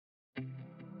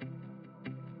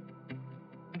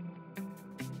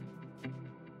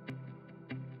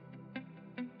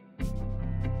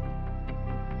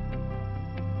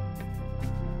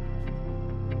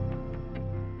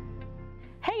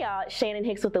y'all, it's Shannan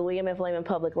Hicks with the William F. Lehman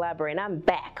Public Library, and I'm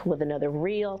back with another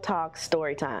Real Talk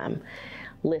Story Time.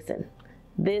 Listen,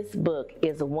 this book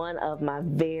is one of my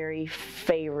very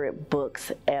favorite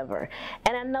books ever.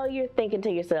 And I know you're thinking to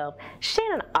yourself,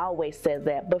 Shannan always says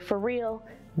that, but for real,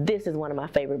 this is one of my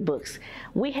favorite books.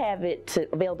 We have it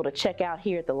available to check out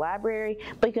here at the library,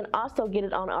 but you can also get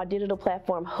it on our digital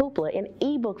platform, Hoopla, in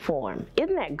ebook form.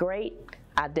 Isn't that great?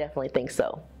 I definitely think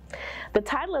so. The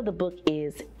title of the book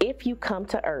is If You Come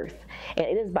to Earth, and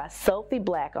it is by Sophie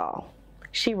Blackall.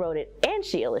 She wrote it and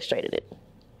she illustrated it.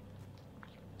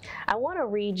 I want to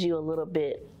read you a little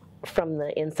bit from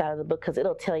the inside of the book because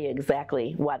it'll tell you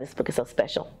exactly why this book is so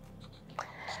special.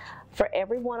 For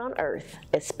everyone on earth,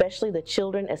 especially the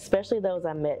children, especially those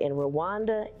I met in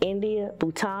Rwanda, India,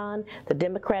 Bhutan, the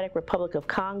Democratic Republic of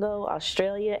Congo,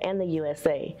 Australia, and the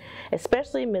USA,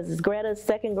 especially Mrs. Greta's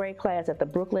second grade class at the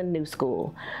Brooklyn New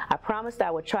School, I promised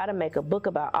I would try to make a book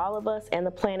about all of us and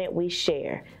the planet we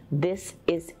share. This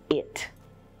is it.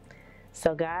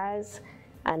 So guys,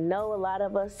 I know a lot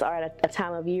of us are at a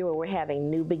time of year where we're having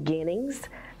new beginnings,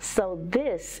 so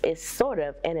this is sort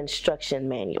of an instruction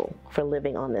manual for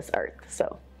living on this earth,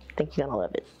 so I think you're gonna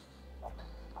love it.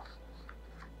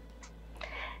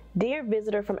 Dear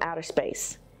visitor from outer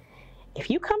space, if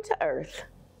you come to Earth,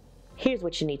 here's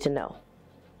what you need to know.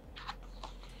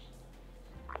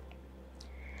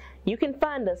 You can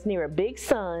find us near a big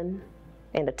sun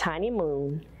and a tiny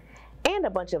moon and a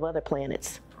bunch of other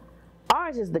planets.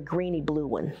 Ours is the greeny blue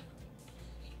one.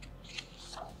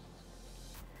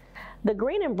 The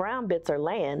green and brown bits are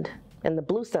land, and the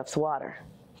blue stuff's water.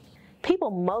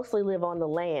 People mostly live on the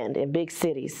land in big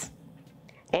cities,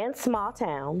 and small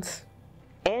towns,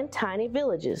 and tiny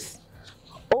villages,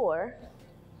 or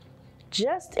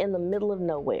just in the middle of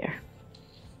nowhere.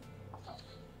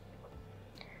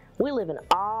 We live in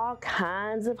all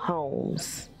kinds of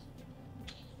homes,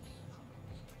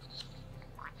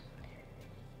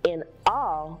 in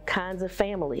all kinds of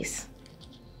families.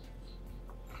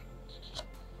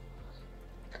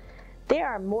 There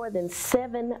are more than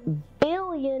 7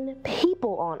 billion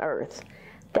people on Earth.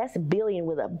 That's billion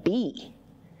with a B.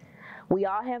 We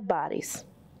all have bodies,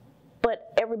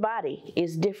 but everybody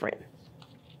is different.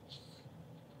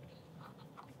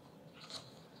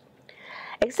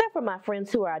 Except for my friends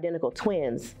who are identical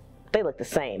twins, they look the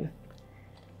same.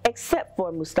 Except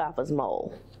for Mustafa's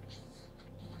mole.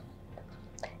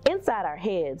 Inside our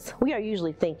heads, we are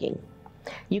usually thinking.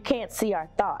 You can't see our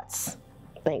thoughts,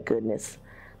 thank goodness.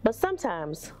 But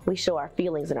sometimes we show our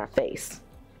feelings in our face.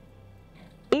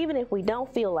 Even if we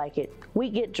don't feel like it, we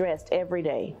get dressed every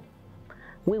day.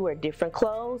 We wear different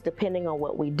clothes depending on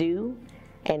what we do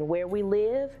and where we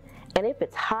live and if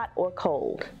it's hot or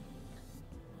cold.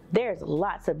 There's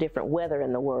lots of different weather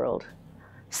in the world.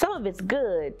 Some of it's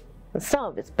good and some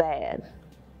of it's bad.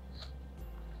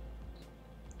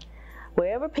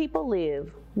 Wherever people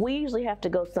live, we usually have to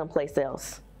go someplace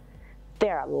else.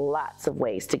 There are lots of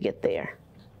ways to get there.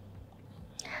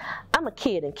 I'm a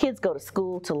kid and kids go to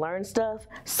school to learn stuff,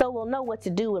 so we'll know what to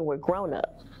do when we're grown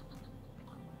up.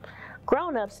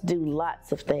 Grown-ups do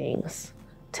lots of things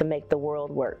to make the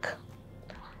world work.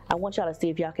 I want y'all to see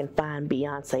if y'all can find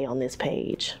Beyonce on this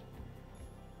page.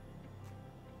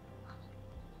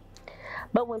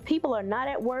 But when people are not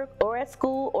at work or at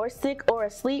school or sick or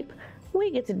asleep, we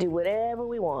get to do whatever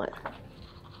we want.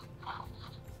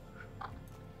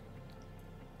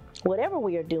 Whatever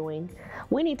we are doing,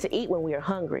 we need to eat when we are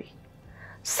hungry.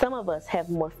 Some of us have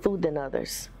more food than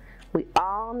others. We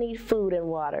all need food and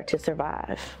water to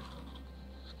survive.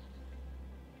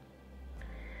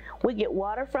 We get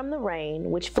water from the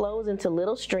rain, which flows into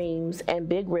little streams and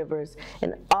big rivers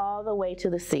and all the way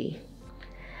to the sea.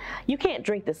 You can't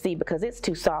drink the sea because it's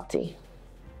too salty.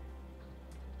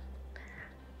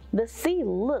 The sea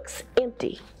looks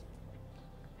empty,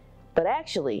 but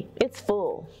actually it's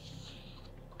full.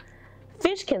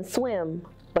 Fish can swim,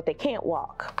 but they can't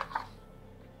walk.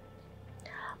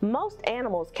 Most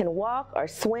animals can walk or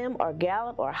swim or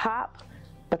gallop or hop,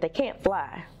 but they can't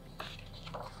fly.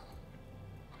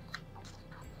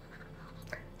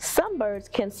 Some birds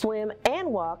can swim and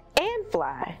walk and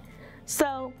fly.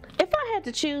 So if I had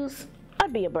to choose,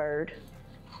 I'd be a bird.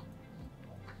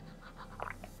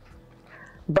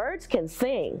 Birds can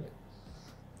sing.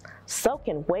 So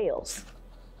can whales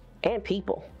and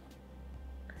people.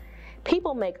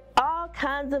 People make all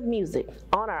kinds of music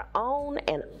on our own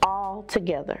and all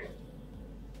together.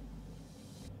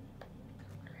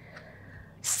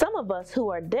 Some of us who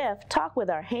are deaf talk with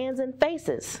our hands and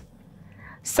faces.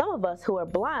 Some of us who are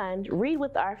blind read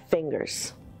with our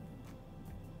fingers.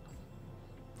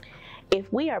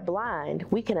 If we are blind,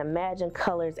 we can imagine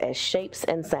colors as shapes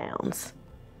and sounds.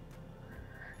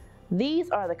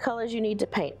 These are the colors you need to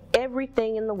paint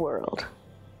everything in the world.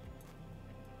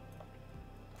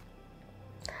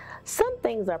 Some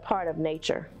things are part of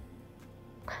nature.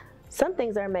 Some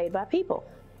things are made by people.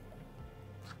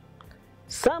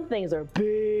 Some things are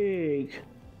big,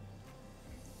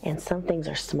 and some things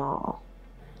are small.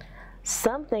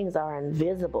 Some things are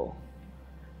invisible.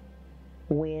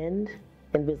 Wind,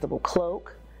 invisible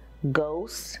cloak,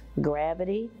 ghosts,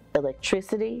 gravity,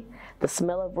 electricity, the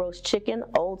smell of roast chicken,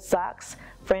 old socks,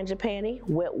 frangipani,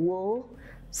 wet wool,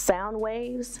 sound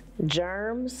waves,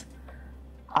 germs.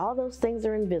 All those things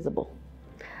are invisible.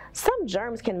 Some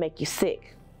germs can make you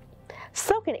sick.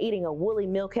 So can eating a woolly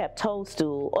mealcap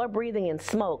toadstool, or breathing in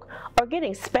smoke, or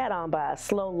getting spat on by a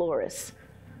slow loris.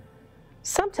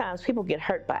 Sometimes people get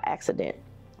hurt by accident.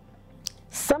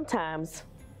 Sometimes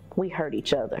we hurt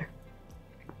each other.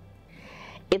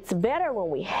 It's better when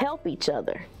we help each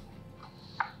other.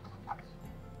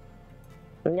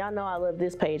 And y'all know I love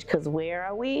this page because where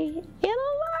are we? In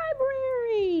a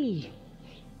library.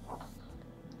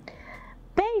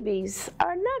 Babies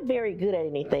are not very good at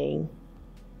anything.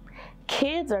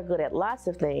 Kids are good at lots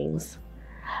of things.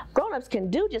 Grown-ups can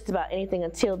do just about anything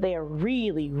until they are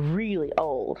really, really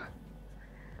old.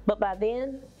 But by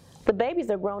then, the babies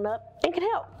are grown up and can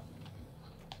help.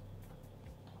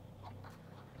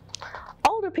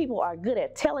 Older people are good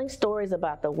at telling stories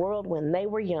about the world when they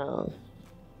were young.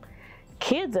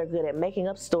 Kids are good at making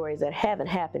up stories that haven't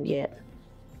happened yet.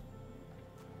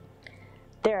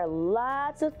 There are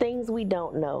lots of things we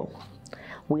don't know.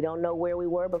 We don't know where we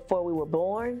were before we were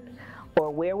born,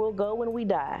 or where we'll go when we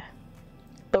die.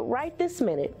 But right this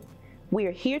minute, we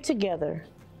are here together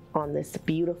on this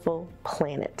beautiful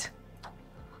planet.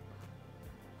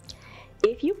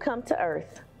 If you come to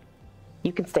Earth,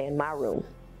 you can stay in my room.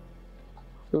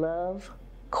 Love,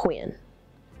 Quinn.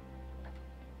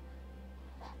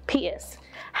 P.S.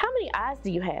 How many eyes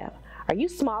do you have? Are you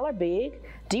small or big?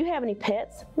 Do you have any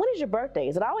pets? When is your birthday?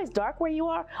 Is it always dark where you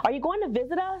are? Are you going to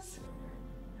visit us?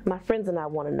 My friends and I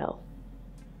want to know.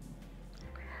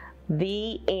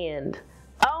 The end.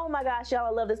 Oh my gosh, y'all, I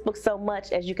love this book so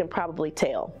much, as you can probably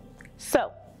tell.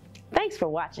 So, thanks for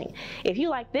watching. If you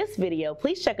like this video,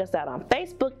 please check us out on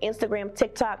Facebook, Instagram,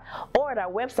 TikTok, or at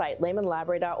our website,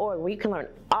 lehmanlibrary.org, where you can learn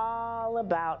all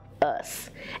about us.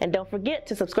 And don't forget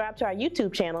to subscribe to our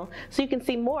YouTube channel so you can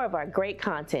see more of our great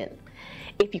content.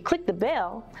 If you click the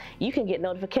bell, you can get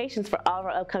notifications for all of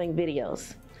our upcoming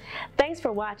videos. Thanks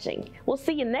for watching. We'll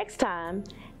see you next time.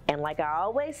 And like I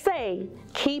always say,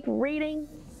 keep reading,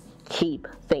 keep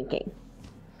thinking.